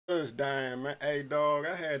was dying, man. Hey, dog,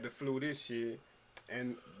 I had the flu this year,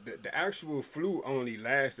 and the actual flu only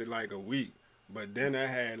lasted like a week. But then I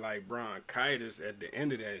had like bronchitis at the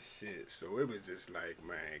end of that shit, so it was just like,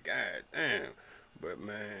 man, god damn. But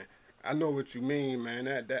man, I know what you mean, man.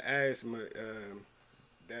 That asthma,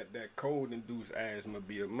 that cold induced asthma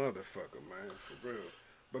be a motherfucker, man, for real.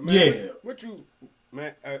 But man, Yeah. what you,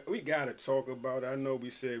 man, we gotta talk about it. I know we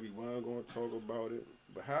said we weren't gonna talk about it,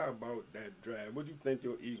 but how about that draft? What you think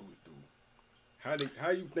your Eagles do?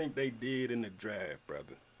 How you think they did in the draft,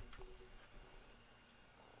 brother?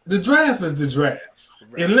 The draft is the draft.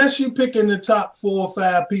 Right, Unless you pick in the top 4 or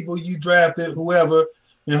 5 people you drafted, whoever,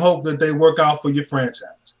 and hope that they work out for your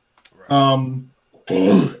franchise. right, Um,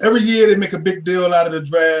 every year they make a big deal out of the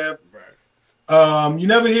draft. right. You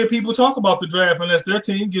never hear people talk about the draft unless their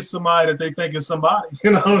team gets somebody that they think is somebody.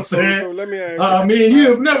 You know what I'm saying? So let me ask you. Me and you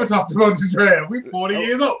have never talked about the draft. We 40 Oh,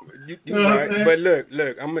 years old. You you know what I'm right, saying? but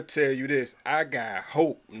look, I'm gonna tell you this. I got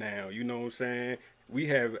hope now. You know what I'm saying? We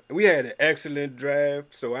had an excellent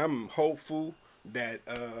draft, so I'm hopeful that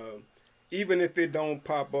even if it don't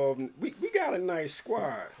pop off, we got a nice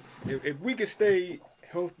squad. If we can stay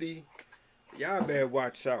healthy, y'all better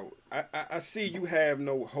watch out. I see you have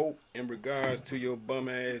no hope in regards to your bum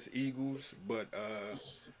ass Eagles, but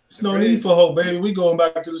It's the no need Reds, for hope, baby. We going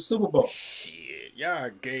back to the Super Bowl. shit, y'all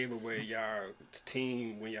gave away y'all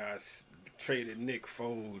team when y'all traded Nick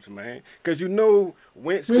Foles, man. Cause you know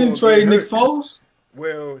Wentz We didn't gonna get trade Nick hurt. Foles.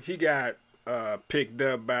 Well, he got picked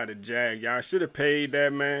up by the Jag. Y'all should have paid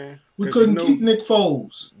that man. We Cause you couldn't know, keep Nick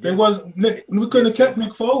Foles. They yes, wasn't Nick. We couldn't yes, have yes, kept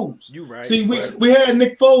Nick Foles. you right, See, we but we had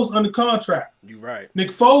Nick Foles under contract. you right, Nick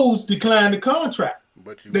Foles declined the contract.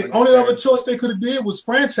 but you The only other understand. choice they could have did was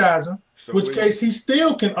franchise him, So which case he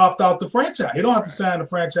still can opt out the franchise. He don't have to right, sign a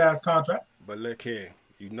franchise contract. but look here,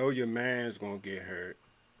 you know your man's gonna get hurt.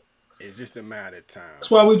 It's just a matter of time. That's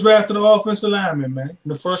why we drafted the offensive lineman, man, in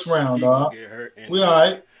the first round, He gonna dog. get hurt We all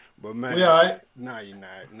anyway. right. But We all man, right. nah, you're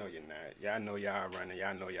not. No, you're not. Y'all know y'all running.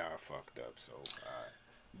 Y'all know y'all fucked up. So, alright.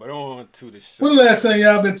 But on to the When show, the last man. time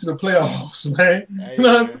y'all been to the playoffs, man? Hey, You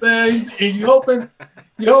know what I'm man. saying? And you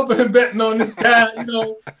hoping and betting on this guy. You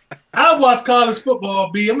know, I watch college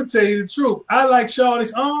football. B, I'm gonna tell you the truth. I like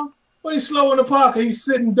Shawty's arm, but he's slow in the pocket. He's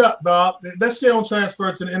sitting duck, dog. That shit don't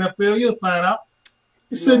transfer to the NFL. You'll find out.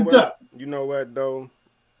 You He's know sitting what? duck. You know what though?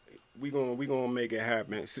 We gonna make it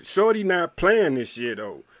happen. Shorty not playing this year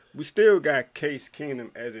though. We still got Case Keenum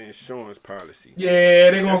as an insurance policy.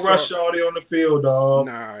 Yeah, they're gonna That's rush all. Shawty on the field, dog.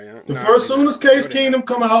 Nah, yeah, The nah, first they soon as not. No, Case they not. Keenum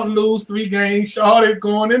come out and lose 3 games, Shawty's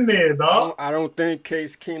going in there, dog. I don't think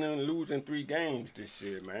Case Keenum losing 3 games this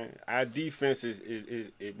year, man. Our defense is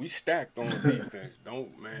we stacked on defense.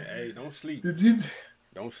 Don't man, hey, don't sleep. Did you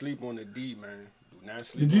Don't sleep on the D, man. Do not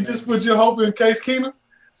sleep did you on just that put D. your hope in Case Keenum?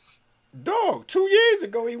 Dog, 2 years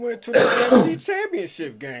ago he went to the NFC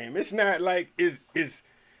Championship game. It's not like is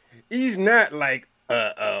he's not like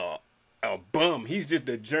a bum. He's just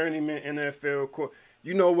a journeyman NFL court.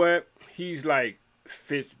 You know what? He's like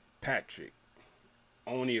Fitzpatrick,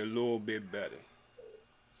 only a little bit better.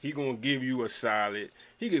 He gonna give you a solid.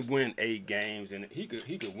 He could win 8 games, and he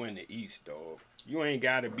could win the East, dog. You ain't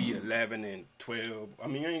gotta be 11-12. I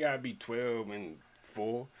mean, you ain't gotta be 12-4.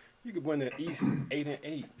 You could win the East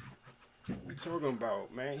 8-8. We talking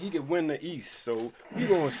about, man? He could win the East, so we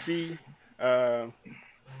gonna see. Uh,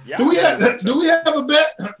 Do y'all we better have watch do out. we have a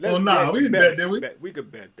bet? Let's Oh nah, bet, we didn't bet, bet, did we? bet. We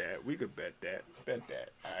could bet that. We could bet that. Bet that.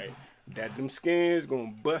 All right. That them skins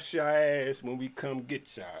gonna bust your ass when we come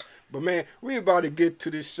get y'all. But man, we about to get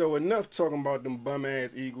to this show. Enough talking about them bum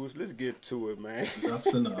ass Eagles. Let's get to it, man. Enough's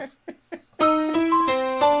enough.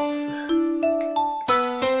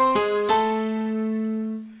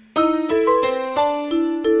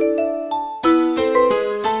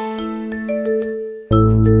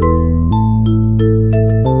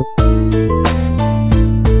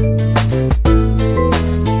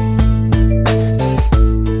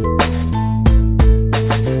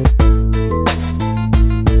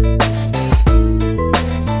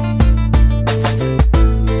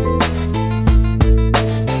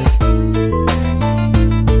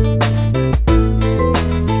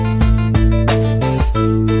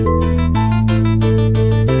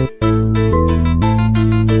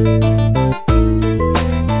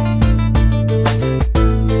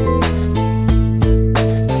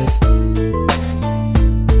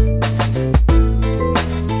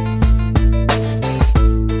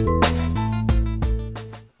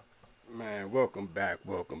 Man, welcome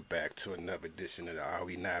back to another edition of the Are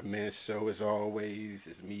We Not Men show. As always,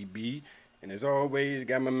 it's me, B. And as always,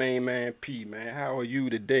 got my main man, P, man. How are you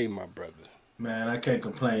today, my brother? Man, I can't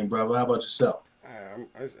complain, brother. How about yourself?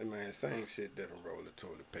 Man, same shit, different roll of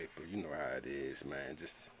toilet paper. You know how it is, man.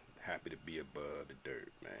 Just happy to be above the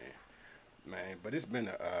dirt, man. Man, but it's been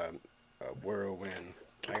a whirlwind.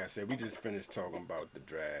 Like I said, we just finished talking about the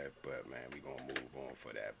draft, but man, we gonna move on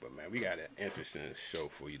for that. But man, we got an interesting show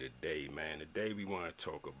for you today, man. Today we want to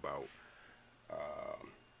talk about,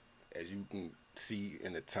 as you can see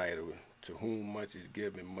in the title, to whom much is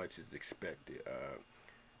given, much is expected.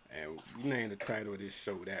 And we named the title of this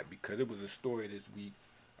show that because it was a story this week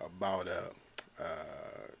about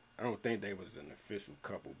I don't think they was an official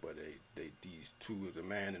couple, but these two was a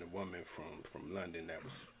man and a woman from London that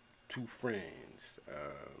was two friends.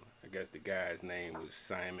 I guess the guy's name was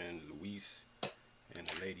Simon Lewis, and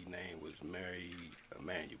the lady name was Mary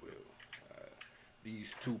Emanuel.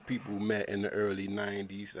 These two people met in the early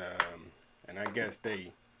 '90s, and I guess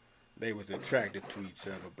they was attracted to each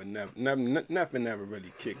other, but nothing ever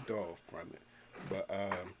really kicked off from it. But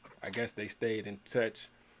I guess they stayed in touch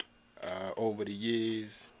over the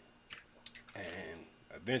years, and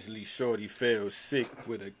eventually Shorty fell sick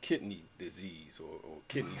with a kidney disease or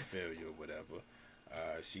kidney failure or whatever.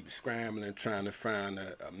 She was scrambling trying to find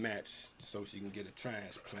a match so she can get a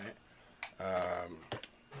transplant.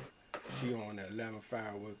 She on the 11th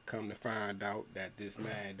hour come to find out that this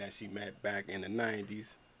man that she met back in the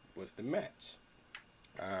 90s was the match.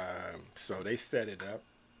 So they set it up.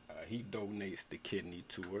 He donates the kidney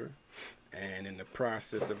to her. And in the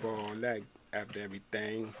process of all that, after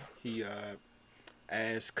everything, he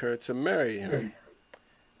asked her to marry him.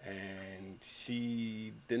 And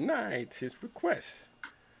she denied his request.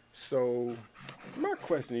 So my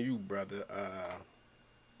question to you, brother,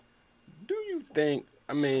 do you think,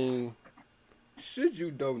 should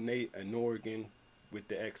you donate an organ with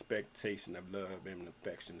the expectation of love and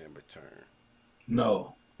affection in return?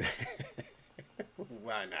 No.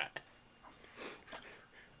 Why not?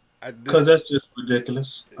 Because that's just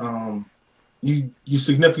ridiculous. You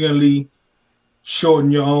significantly shorten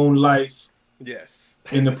your own life. Yes.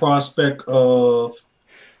 In the prospect of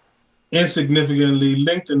insignificantly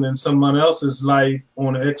lengthening someone else's life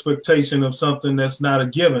on the expectation of something that's not a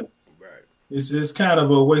given. Right. It's kind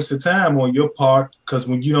of a waste of time on your part, because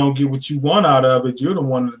when you don't get what you want out of it, you're the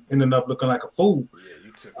one ending up looking like a fool. Yeah,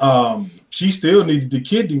 you took she still needed the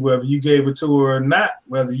kidney, whether you gave it to her or not,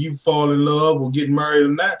 whether you fall in love or get married or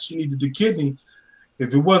not. She needed the kidney.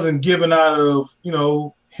 If it wasn't given out of,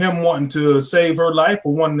 him wanting to save her life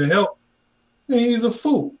or wanting to help, then he's a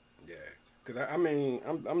fool. Yeah, because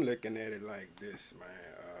I'm looking at it like this, man.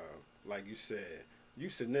 Like you said, you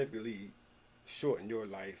significantly shorten your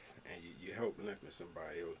life and you help lengthen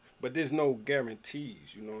somebody else. But there's no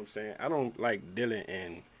guarantees, you know what I'm saying? I don't like dealing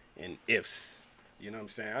in ifs, you know what I'm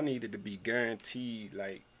saying? I need it to be guaranteed.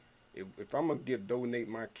 Like, if I'm going to donate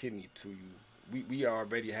my kidney to you, we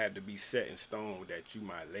already have to be set in stone that you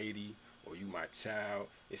my lady or you my child.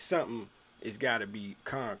 It's something, it's got to be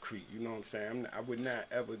concrete, you know what I'm saying? I would not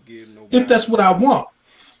ever give nobody. If that's what I want.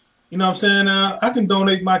 You know what I'm saying? I can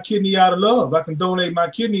donate my kidney out of love. I can donate my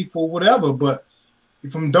kidney for whatever, but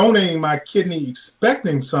if I'm donating my kidney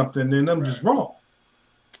expecting something, then I'm just wrong.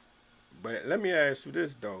 But let me ask you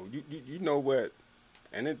this though. You know what?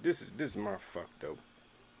 And this is my fucked up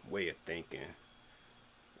way of thinking.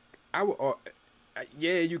 I would,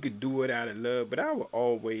 yeah, you could do it out of love, but I would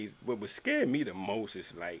always. What would scare me the most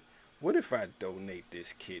is like, what if I donate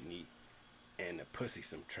this kidney and the pussy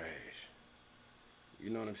some trash? You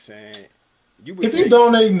know what I'm saying? If you're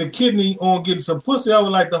donating the kidney on getting some pussy, I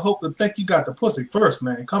would like to hope to think you got the pussy first,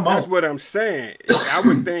 man. Come on. That's what I'm saying. I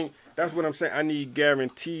would think that's what I'm saying. I need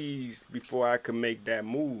guarantees before I can make that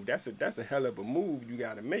move. That's a hell of a move you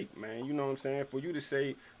gotta make, man. You know what I'm saying? For you to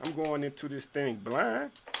say I'm going into this thing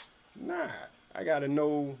blind, nah. I gotta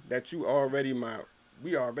know that we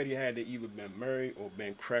already had to either been married or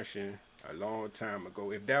been crushing a long time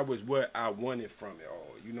ago. If that was what I wanted from it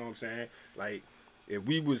all, you know what I'm saying? Like, if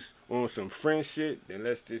we was on some friend shit, then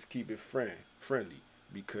let's just keep it friendly.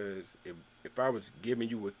 Because if I was giving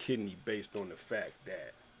you a kidney based on the fact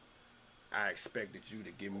that I expected you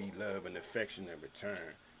to give me love and affection in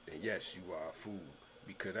return, then yes, you are a fool.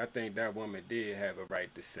 Because I think that woman did have a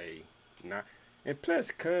right to say, nah. And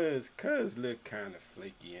plus, cuz look kind of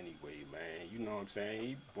flaky anyway, man. You know what I'm saying?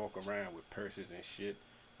 He walk around with purses and shit.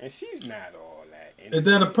 And she's not all that. Anyway. Is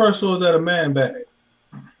that a purse or is that a man bag?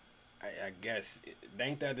 I guess,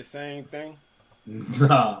 ain't that the same thing?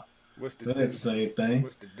 Nah. What's the difference? The same thing.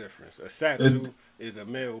 What's the difference? A satchel is a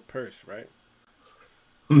male purse, right?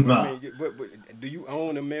 Nah. Do you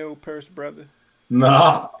own a male purse, brother?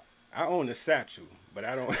 Nah. I own a satchel, but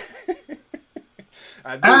I don't.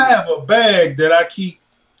 I have a bag that I keep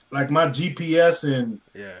like my GPS and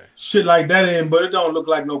Yeah. shit like that in, but it don't look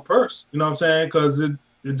like no purse. You know what I'm saying? Because it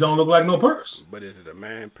don't look like no purse. But is it a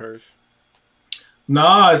man purse?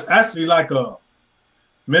 Nah, it's actually like a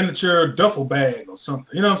miniature duffel bag or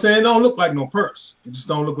something. You know what I'm saying? It don't look like no purse. It just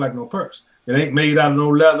don't look like no purse. It ain't made out of no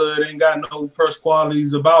leather. It ain't got no purse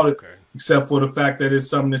qualities about it, Okay. except for the fact that it's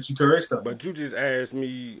something that you carry stuff. But you just asked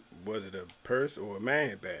me, was it a purse or a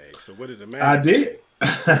man bag? So what is a man I bag? did.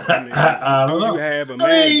 I mean, I don't do know. you have a I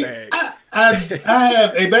man mean, bag? I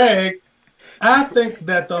have a bag. I think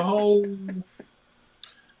that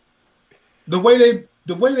the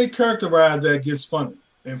way they characterize that gets funny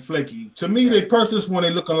and flaky. To me, they purses when they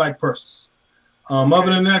looking like purses.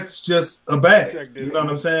 Other than that, it's just a bag. Check this. You know what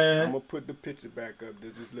I'm saying? I'm gonna put the picture back up.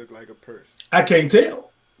 Does this look like a purse? I can't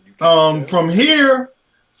tell. You can't tell? From here,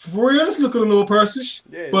 for real, it's looking a little pursish.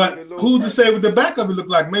 Yeah, but who's to say what the back of it look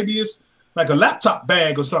like? Maybe it's like a laptop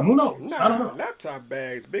bag or something. Who knows? Nah, I don't know. Laptop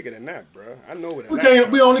bag's bigger than that, bro. I know what.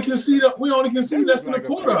 We only can see less than a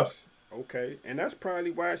quarter of it. Okay, and that's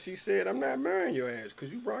probably why she said, "I'm not marrying your ass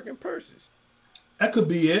because you rocking purses." That could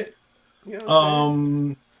be it. You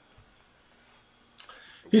know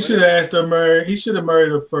he should have asked her marry. He should have married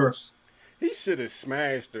her first. He should have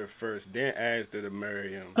smashed her first, then asked her to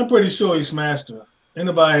marry him. I'm pretty sure he smashed her.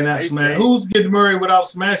 Anybody not smashed? Who's getting married without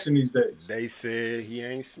smashing these days? They said he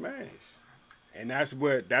ain't smashed, and that's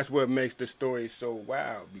what makes the story so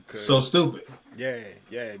wild because so stupid.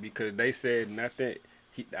 Yeah, because they said nothing.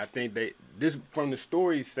 I think this from the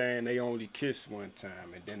story saying they only kissed one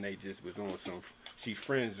time, and then they just was on some. She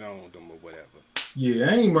friend zoned them or whatever.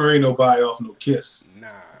 Yeah, I ain't marrying nobody off no kiss. Nah,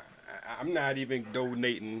 I'm not even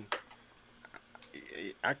donating.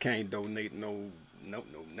 I can't donate no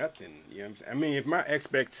nothing. You know what I'm saying? I mean, if my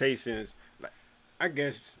expectations, like, I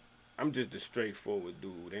guess I'm just a straightforward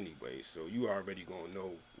dude anyway. So you already gonna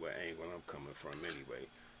know what angle I'm coming from anyway.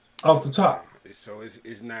 Off the top. So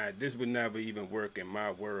it's not. This would never even work in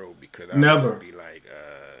my world because I would be like,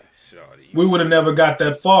 shawty. We would have never got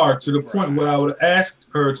that far to the point where I would have asked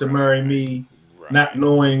her to marry me, not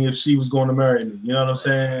knowing if she was going to marry me. You know what I'm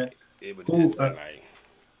saying? It would just be like,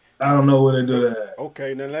 I don't know where they do that.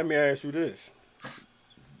 Okay, now let me ask you this: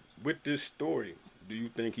 with this story, do you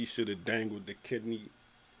think he should have dangled the kidney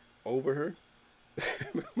over her?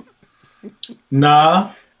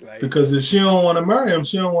 Nah. Because if she don't want to marry him,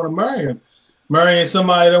 she don't want to marry him. Marrying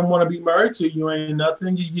somebody that don't want to be married to you ain't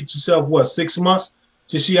nothing. You get yourself, 6 months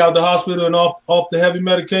till she out the hospital and off the heavy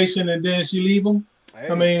medication and then she leave him? Hey,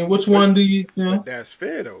 I mean, which one do you know? That's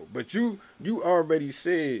fair, though. But you already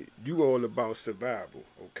said you all about survival,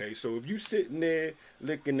 okay? So if you sitting there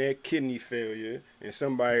looking at kidney failure and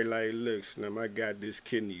somebody like, look, Slim, I got this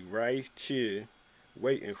kidney right here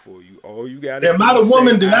waiting for you. All you got to do is am I the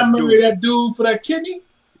woman? Did I marry that dude for that kidney?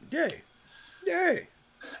 Yeah.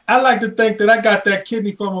 I like to think that I got that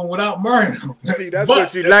kidney from him without marrying him. See, that's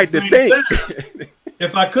what you like to think.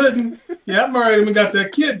 If I couldn't, I married him and got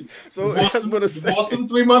that kidney. So divorced him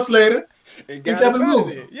 3 months later and kept it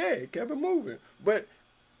moving. Yeah, it kept it moving. But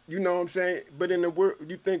you know what I'm saying? But in the world,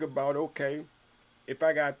 you think about, okay, if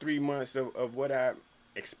I got 3 months of what I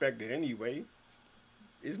expected anyway,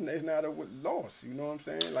 it's not a loss. You know what I'm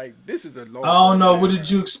saying? Like, this is a loss. I don't know. What did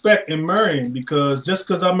you expect in marrying? Because just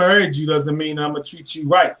because I married you doesn't mean I'm going to treat you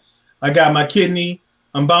right. I got my kidney.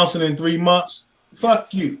 I'm bouncing in 3 months.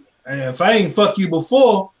 Fuck you. And if I ain't fuck you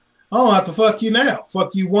before, I don't have to fuck you now.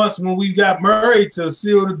 Fuck you once when we got married to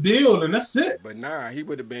seal the deal, and that's it. But nah, he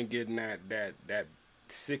would have been getting that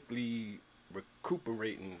sickly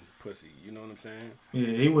recuperating pussy. You know what I'm saying?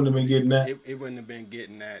 Yeah, he wouldn't have been getting that. It wouldn't have been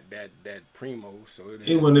getting that primo. So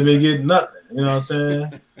he wouldn't have been getting nothing. You know what I'm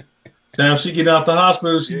saying? Time she get out the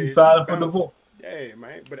hospital, she be filing for divorce. Yeah,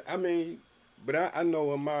 man. But I mean, I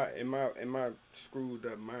know in my screwed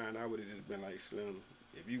up mind, I would have just been like, Slim,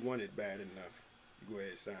 if you want it bad enough, you go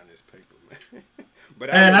ahead and sign this paper,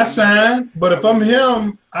 man. I signed. But if I'm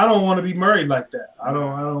him, I don't want to be married like that. I don't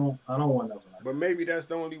want nothing like that. But maybe that's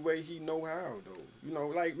the only way he know how, though. You know,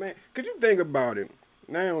 like, man, could you think about it?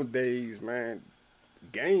 Nowadays, man,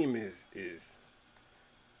 game is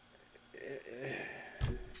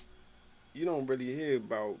you don't really hear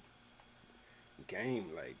about game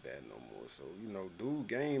like that no more. So, you know, dude,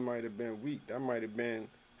 game might have been weak. That might have been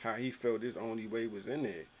how he felt his only way was in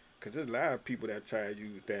there. Because there's a lot of people that try to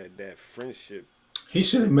use that friendship. He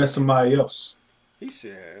should have met somebody else. He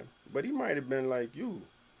should have. But he might have been like you.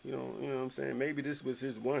 You know what I'm saying? Maybe this was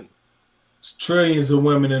his one. There's trillions of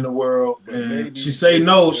women in the world. And she say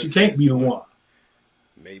no, she can't be the one.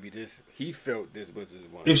 Maybe he felt this was his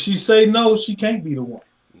one. If she say no, she can't be the one.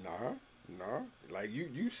 Nah. Like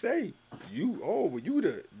you say, you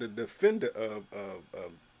the defender of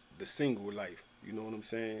the single life. You know what I'm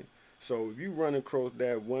saying? So if you run across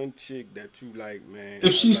that one chick that you like, man, If I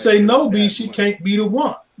she like say her no, B, that she much. can't be the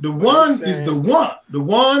one. The But I'm one is the saying, one. The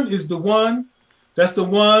one is the one. That's the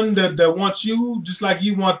one that wants you just like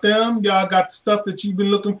you want them. Y'all got the stuff that you've been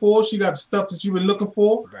looking for. She got the stuff that you've been looking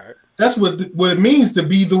for. right? That's what it means to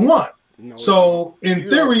be the one. No, it don't. So in You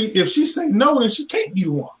don't. theory, if she say no, then she can't be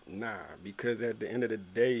the one. Nah, because at the end of the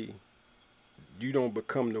day, you don't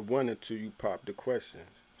become the one until you pop the questions.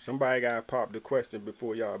 Somebody gotta pop the question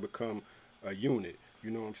before y'all become a unit. You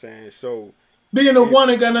know what I'm saying? So Being a it one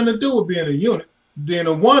ain't got nothing to do with being a unit. Being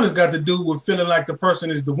a one has got to do with feeling like the person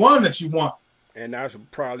is the one that you want. and that's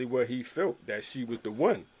probably what he felt, that she was the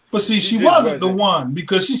one. But see, She she just wasn't the wasn't. one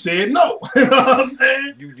because she said no. You know what I'm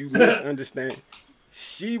saying? You misunderstand.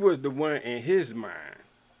 She was the one in his mind.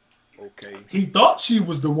 Okay, He thought she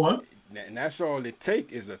was the one. and that's all it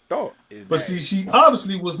take is a thought. Is But that see, she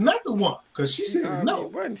obviously was not the one because she she said obviously no.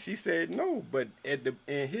 wasn't. She said no, but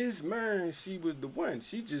in his mind, she was the one.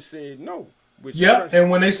 She just said no, which Yeah, and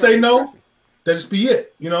when they say probably no, trusting. that just be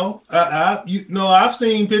it. I've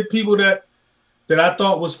seen people that I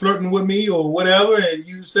thought was flirting with me or whatever, and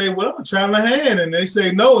you say, "Well, I'm gonna try my hand," and they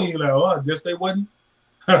say no, and you're like, "Oh, I guess they wasn't.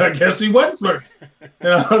 I guess he wasn't flirting." You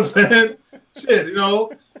know what I'm saying? Shit,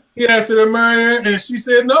 he asked her to marry her, and she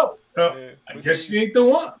said no. Yeah, I but guess see, she ain't the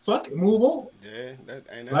one. Fuck it, move on. yeah,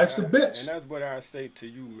 Life's a bitch. and that's what I say to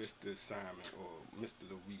you, Mr. Simon or Mr.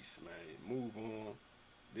 Luis, man. Move on.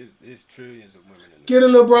 There's trillions of women in the Get a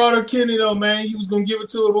little world. broader kidney though, man. You was gonna give it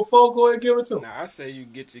to her before. Go ahead, give it to her. Now I say you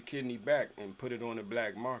get your kidney back and put it on the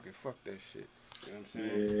black market. Fuck that shit. You know what I'm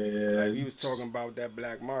saying? Like we was Yeah. talking about that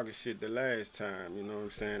black market shit the last time. You know what I'm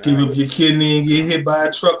saying? Give up your kidney and get hit by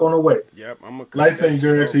a truck on the way. Yep, I'm gonna cut Life that ain't shit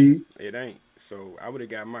guaranteed. off. It ain't. So I would have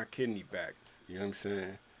got my kidney back. You know what I'm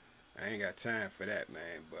saying? I ain't got time for that,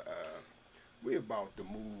 man. But we're about to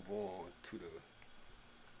move on to the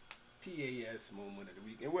PAS moment of the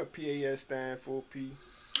week. And what PAS stand for, P?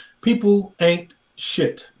 People ain't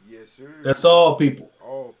shit. Yes, sir. That's all people.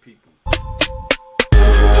 All people.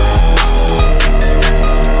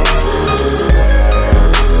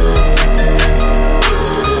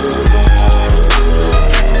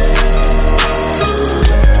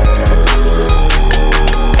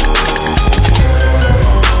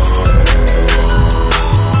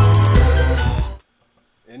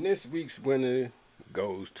 And this week's winner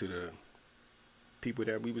goes to the people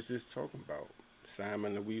that we was just talking about.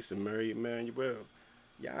 Simon, Luis, and Mary Emanuel.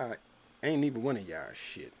 Y'all ain't even one of y'all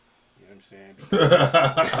shit. You know what I'm saying?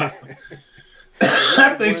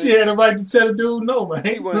 I think she had a right to tell the dude no, man.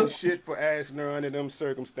 He wasn't shit for asking her under them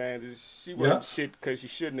circumstances. She wasn't Yeah. shit because she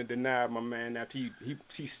shouldn't have denied my man after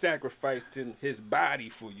he sacrificed his body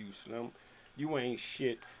for you, Slim. You ain't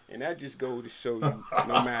shit. And that just goes to show you,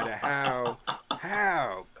 no matter how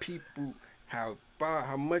people, how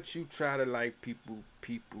much you try to like people,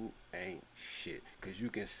 people ain't shit. Because you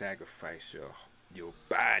can sacrifice your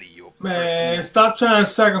body, your Man, personal. stop trying to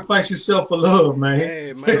sacrifice yourself for love, man.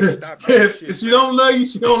 Hey, man, stop that shit, if she man. don't love you,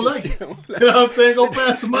 she don't love you. She don't You know what I'm saying? Go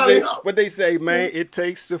find somebody else. What they say, man, it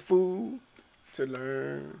takes the fool to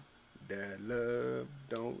learn that love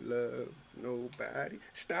don't love nobody.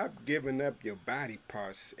 Stop giving up your body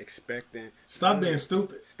parts expecting. Stop being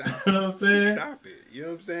stupid. Stop. You know what I'm saying? Stop it. You know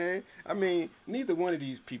what I'm saying? I mean, neither one of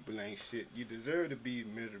these people ain't shit. You deserve to be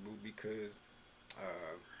miserable because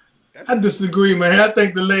that's I disagree, man. I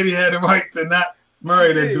think the lady had the right to not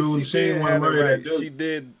marry that dude. She didn't want to marry that dude. She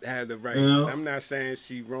did have the right. You know? I'm not saying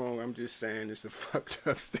she wrong. I'm just saying it's a fucked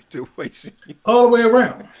up situation. All the way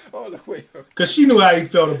around. All the way up. Because she knew how he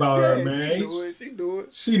felt about her, Yeah, man. She knew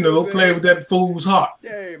it. She knew. Played with that fool's heart.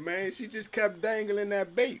 Yeah, man. She just kept dangling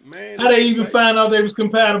that bait, man. How they even find out they was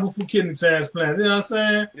compatible for kidney transplant? You know what I'm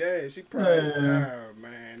saying? Yeah, she probably. Yeah. Oh,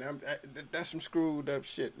 man. That's some screwed up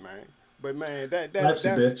shit, man. But man, Life's a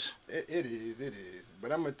bitch. It is.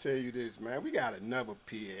 But I'm gonna tell you this, man. We got another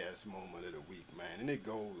PAS moment of the week, man, and it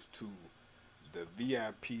goes to the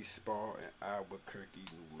VIP spa in Albuquerque,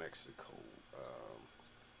 New Mexico.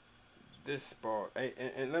 This spa,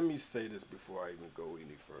 and let me say this before I even go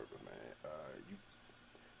any further, man.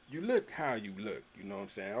 You look how you look. You know what I'm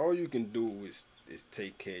saying? All you can do is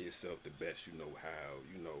take care of yourself the best you know how.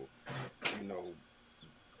 You know,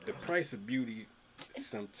 the price of beauty.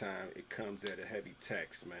 Sometimes it comes at a heavy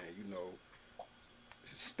tax, man. You know,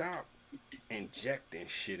 stop injecting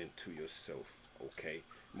shit into yourself, okay?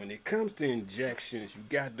 When it comes to injections, you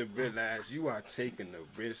got to realize you are taking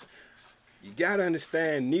a risk. You got to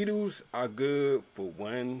understand needles are good for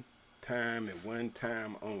one time and one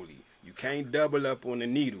time only. You can't double up on the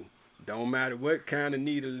needle. Don't matter what kind of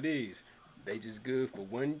needle it is. They just good for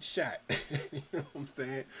one shot. You know what I'm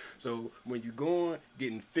saying? So when you going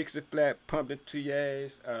getting fix a flat pumped into your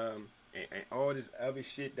ass, and all this other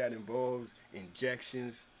shit that involves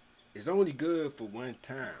injections, is only good for one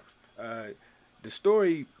time. Uh, the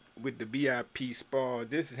story with the BIP spa,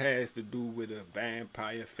 this has to do with a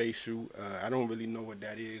vampire facial. I don't really know what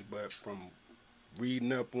that is, but from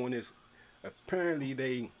reading up on this, apparently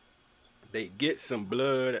they get some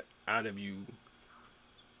blood out of you,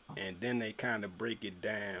 and then they kind of break it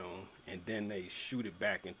down, and then they shoot it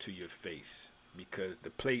back into your face because the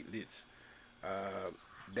platelets uh,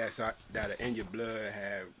 that are in your blood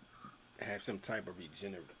have some type of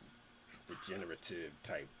regenerative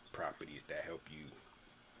type properties that help you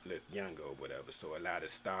look younger or whatever. So a lot of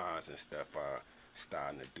stars and stuff are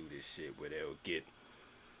starting to do this shit where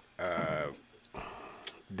uh,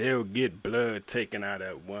 they'll get blood taken out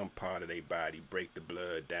of one part of their body, break the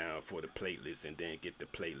blood down for the platelets, and then get the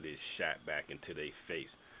platelets shot back into their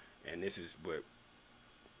face. And this is what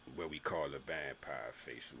we call a vampire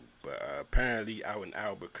facial. But apparently, out in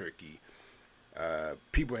Albuquerque,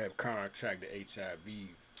 people have contracted HIV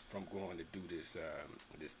from going to do this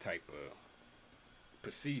type of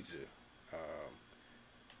procedure,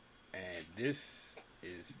 and this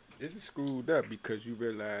is screwed up because you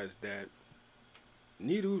realize that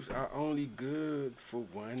needles are only good for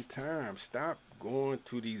one time. Stop going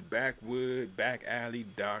to these backwood, back alley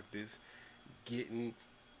doctors, getting,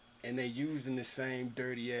 and they using the same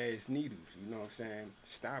dirty ass needles. You know what I'm saying?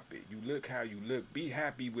 Stop it. You look how you look. Be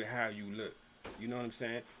happy with how you look. You know what I'm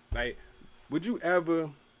saying? Like, would you ever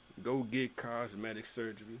go get cosmetic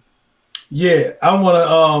surgery? Yeah, I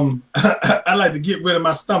want to. I like to get rid of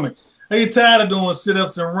my stomach. I get tired of doing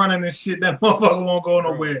sit-ups and running and shit. That motherfucker won't go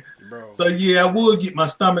nowhere. Bro. So yeah, I would get my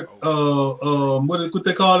stomach. What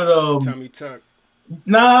they call it? Tummy tuck.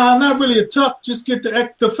 Nah, not really a tuck. Just get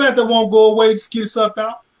the fat that won't go away. Just get it sucked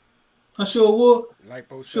out. I sure would.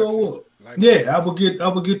 Liposuction. Sure would. Yeah, I would get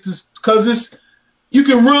this because it's you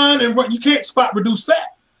can run and run. You can't spot reduce fat. Right.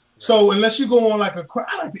 So unless you go on like I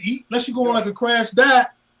like to eat. Unless you go on like a crash diet,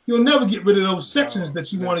 you'll never get rid of those sections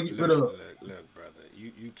that you want to get rid of. Look, brother,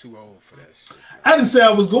 you too old for that shit. Man. I didn't say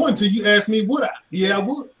I was going to. You asked me would I? Yeah, I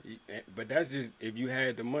would. But that's just if you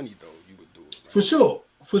had the money though, you would do it. Right? For sure.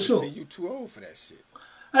 See, you too old for that shit.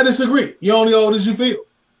 I disagree. You're only old as you feel.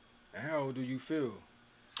 How old do you feel?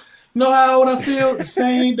 You know how old I feel? The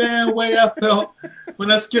same damn way I felt when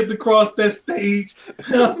I skipped across that stage.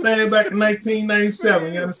 You know what I'm saying? Back in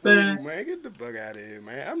 1997. You understand? Ooh, man, get the fuck out of here,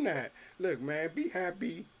 man. I'm not. Look, man, be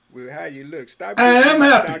happy with how you look. Stop. I am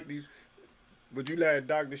happy. Doctors. Would you let a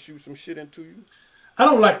doctor shoot some shit into you? I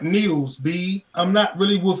don't like needles, B. I'm not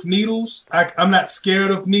really with needles. I'm not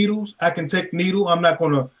scared of needles. I can take needle. I'm not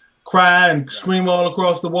going to cry and scream all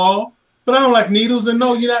across the wall. But I don't like needles, and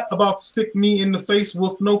no, you're not about to stick me in the face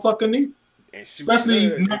with no fucking needle.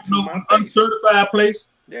 Especially not no uncertified place.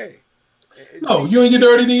 Yeah. No, you and your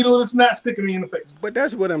dirty needle, it's not sticking me in the face. But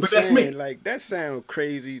that's what I'm saying. That's me. Like, that sounds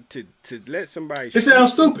crazy to let somebody it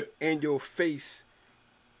sounds stupid in your face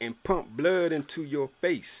and pump blood into your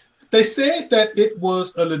face. They said that it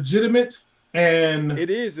was a legitimate and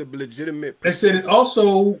it is a legitimate procedure. They said it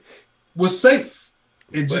also was safe.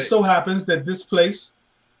 It just so happens that this place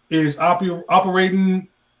is operating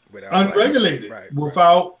unregulated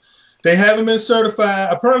without they haven't been certified.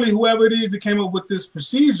 Apparently, whoever it is that came up with this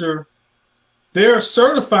procedure, they're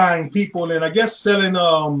certifying people and I guess selling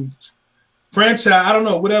franchise. I don't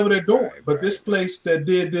know, whatever they're doing. But this place that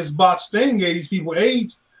did this botched thing gave these people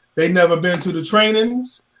AIDS. They never been to the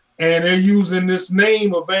trainings, and they're using this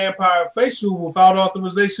name of vampire facial without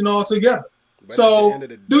authorization altogether. But so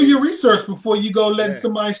do your research before you go letting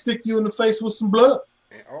somebody stick you in the face with some blood.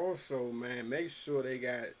 And also, man, make sure they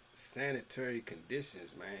got sanitary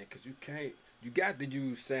conditions, man, because you got to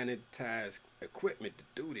use sanitized equipment to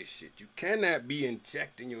do this shit. You cannot be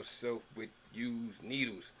injecting yourself with used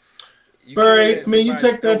needles. Barry, I mean, you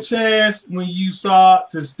take that chance when you saw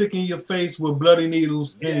to stick in your face with bloody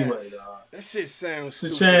needles anyway. That shit sounds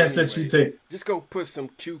it's a chance that you take. Just go put some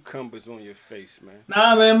cucumbers on your face, man.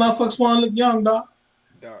 Nah, man, motherfuckers want to look young, dog.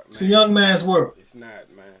 It's a young man's world. It's not,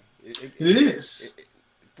 man. It is.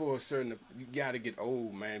 For a certain, you got to get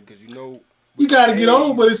old, man, because you know. You got to get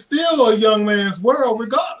old, but it's still a young man's world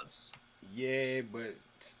regardless. Yeah, but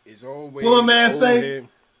it's always. What my man say?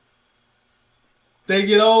 They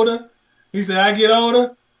get older. He said, I get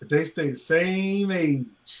older, but they stay the same age.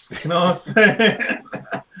 You know what I'm saying?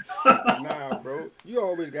 Nah, bro. You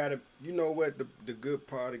always got to, you know what the good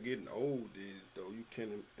part of getting old is, though? You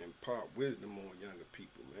can impart wisdom on younger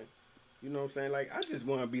people, man. You know what I'm saying? Like, I just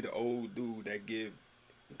want to be the old dude that give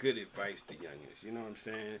good advice to youngins. You know what I'm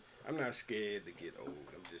saying? I'm not scared to get old.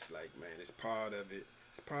 I'm just like, man, it's part of it.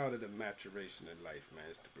 It's part of the maturation of life, man.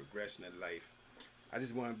 It's the progression of life. I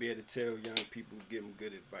just want to be able to tell young people, give them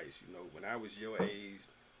good advice. You know, when I was your age,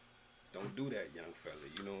 don't do that, young fella.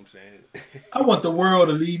 You know what I'm saying? I want the world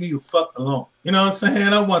to leave me the fuck alone. You know what I'm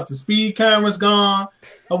saying? I want the speed cameras gone.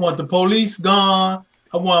 I want the police gone.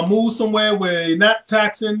 I want to move somewhere where they're not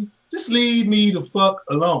taxing. Just leave me the fuck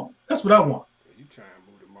alone. That's what I want. You trying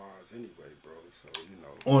to move to Mars anyway, bro. So, you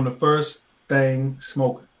know. On the first thing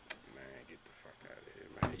smoking. Man, get the fuck out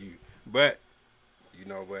of here, man. But, you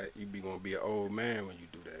know what? You be going to be an old man when you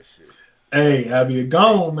do that shit. Hey, I be a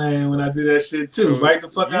gone man when I do that shit too. So right the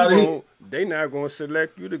fuck out of here. They not gonna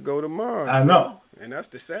select you to go to Mars. I know. And that's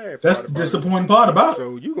the sad part. That's the disappointing part about it.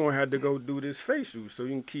 So you gonna have to go do this facial so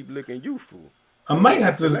you can keep looking youthful. I might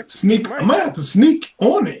have to sneak. I might have to sneak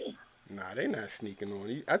on it. Nah, they not sneaking on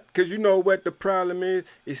you. Cause you know what the problem is?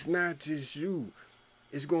 It's not just you.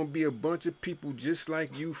 It's gonna be a bunch of people just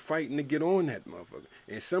like you fighting to get on that motherfucker,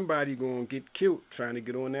 and somebody gonna get killed trying to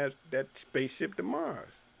get on that spaceship to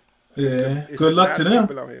Mars. Yeah, good luck to them.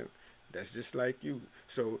 Out here. That's just like you.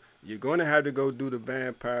 So you're gonna have to go do the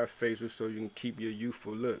vampire facial so you can keep your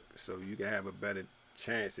youthful look, so you can have a better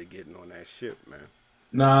chance of getting on that ship, man.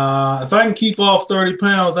 Nah, if I can keep off 30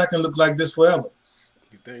 pounds, I can look like this forever.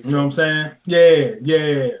 You think? You know what I'm saying?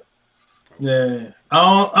 Yeah.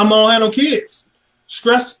 I'm gonna handle kids.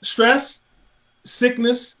 Stress,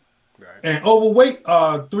 sickness, right, and overweight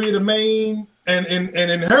are three of the main. And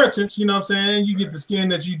inheritance, you know what I'm saying? You get the skin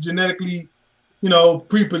that you genetically, you know,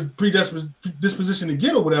 predisposition to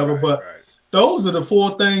get or whatever. But those are the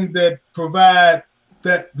four things that provide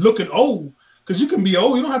that looking old. Because you can be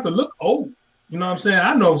old, you don't have to look old. You know what I'm saying?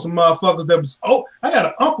 I know some motherfuckers that was old. I got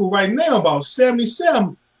an uncle right now about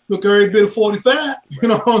 77, look every bit of 45. You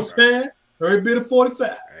know what I'm saying? Every bit of 45.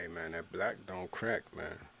 Hey man, that black don't crack, man.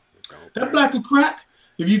 That black will crack.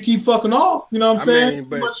 If you keep fucking off, you know what I'm saying?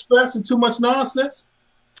 Too much stress and too much nonsense.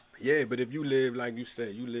 Yeah, but if you live, like you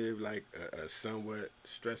said, you live like a somewhat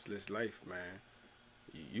stressless life, man,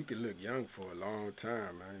 you can look young for a long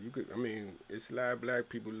time, man. It's a lot of black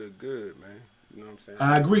people look good, man. You know what I'm saying?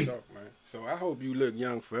 I agree. Man. So I hope you look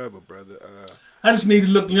young forever, brother. I just need to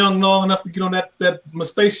look young long enough to get on my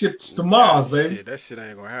spaceship to Mars, baby. That shit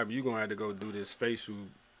ain't gonna happen. You gonna have to go do this facial,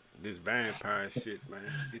 this vampire shit, man.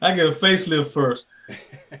 I get a facelift first.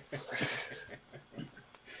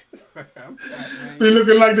 Be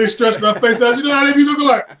looking like they stretch my face out. You know how they be looking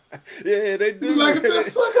like? Yeah, they do. Like, get the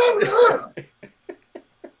fuck out of her.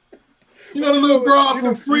 You know the little broad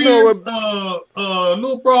from Friends?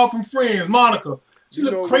 Little broad from Friends, Monica. She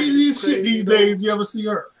look crazy as shit these days. You ever see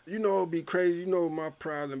her? You know it'd be crazy. You know my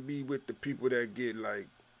problem be with the people that get like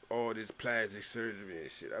all this plastic surgery and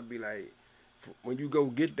shit. I'd be like, when you go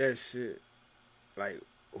get that shit, like,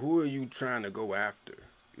 who are you trying to go after?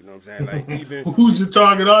 You know what I'm saying? Like, even who's your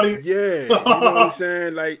target audience? Yeah, you know what I'm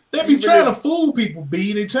saying? Like, they be trying to fool people,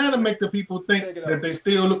 B. They trying to make the people think that they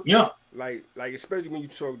still look young. Like especially when you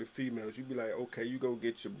talk to females, you be like, okay, you go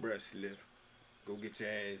get your breast lift, go get your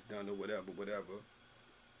ass done or whatever.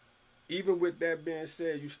 Even with that being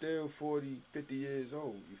said, you still 40, 50 years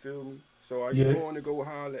old. You feel me? So are you going to go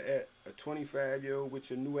holler at a 25-year-old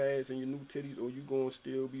with your new ass and your new titties, or you going to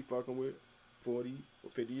still be fucking with 40 or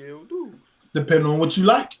 50-year-old dudes? Depending on what you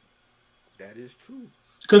like. That is true.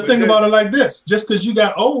 Because think about it like this. Just because you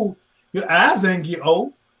got old, your eyes ain't get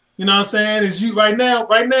old. You know what I'm saying? Is you right now,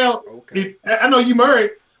 if I know you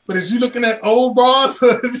married, but is you looking at old bras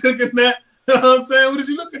or is you looking at, you know what I'm saying? What is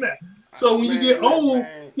you looking at? So when you get old,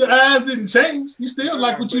 your eyes didn't change. You still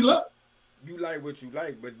like what you look. You like what you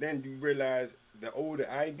like, but then you realize the older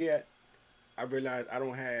I get, I realize I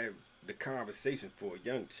don't have the conversation for a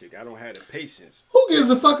young chick. I don't have the patience. Who gives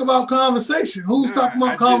a fuck about conversation? Who's talking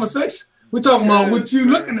about conversation? We're talking about what you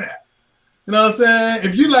looking at. You know what I'm saying?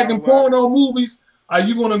 If you liking porno movies, are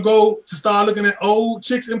you gonna go to start looking at old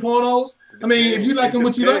chicks in pornos? I mean, if you liking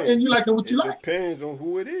what you like and you liking what you like. It depends on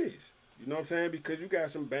who it is. You know what I'm saying? Because you got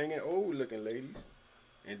some banging old looking ladies.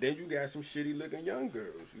 And then you got some shitty looking young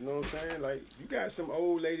girls. You know what I'm saying? Like, you got some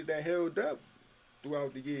old ladies that held up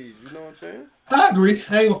throughout the years. You know what I'm saying? I agree.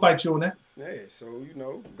 I ain't gonna fight you on that. Yeah, so, you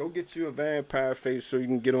know, go get you a vampire face so you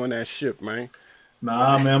can get on that ship, man.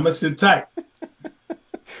 Nah, man, I'm gonna sit tight.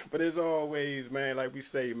 But as always, man, like we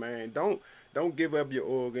say, man, don't give up your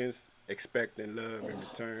organs expecting love in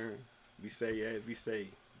return. We say,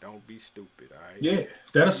 don't be stupid, all right? Yeah,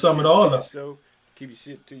 that'll sum it all up. Keep your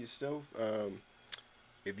shit to yourself.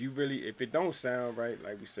 If it don't sound right,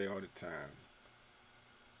 like we say all the time,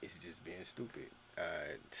 it's just being stupid.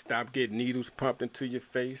 Stop getting needles pumped into your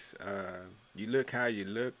face. You look how you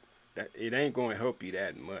look. That it ain't gonna help you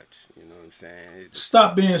that much. You know what I'm saying?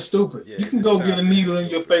 Stop being stupid. Yeah, You can just go stop get a being needle in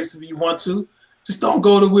your stupid. face if you want to. Just don't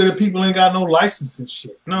go to where the people ain't got no license and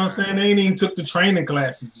shit. You know what I'm saying? They ain't even took the training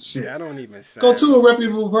classes and shit. That don't even sound. Go to a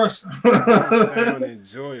reputable person. That don't sound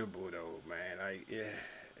enjoyable though, man. Like, yeah,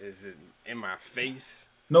 is it in my face?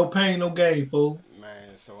 No pain, no gain, fool.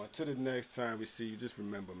 Man, so until the next time we see you, just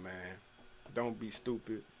remember, man, don't be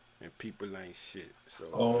stupid, and people ain't shit. So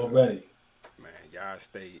Already. man, y'all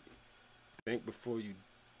think before you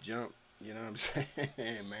jump. You know what I'm saying?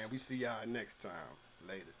 Man, we see y'all next time.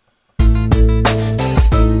 Later.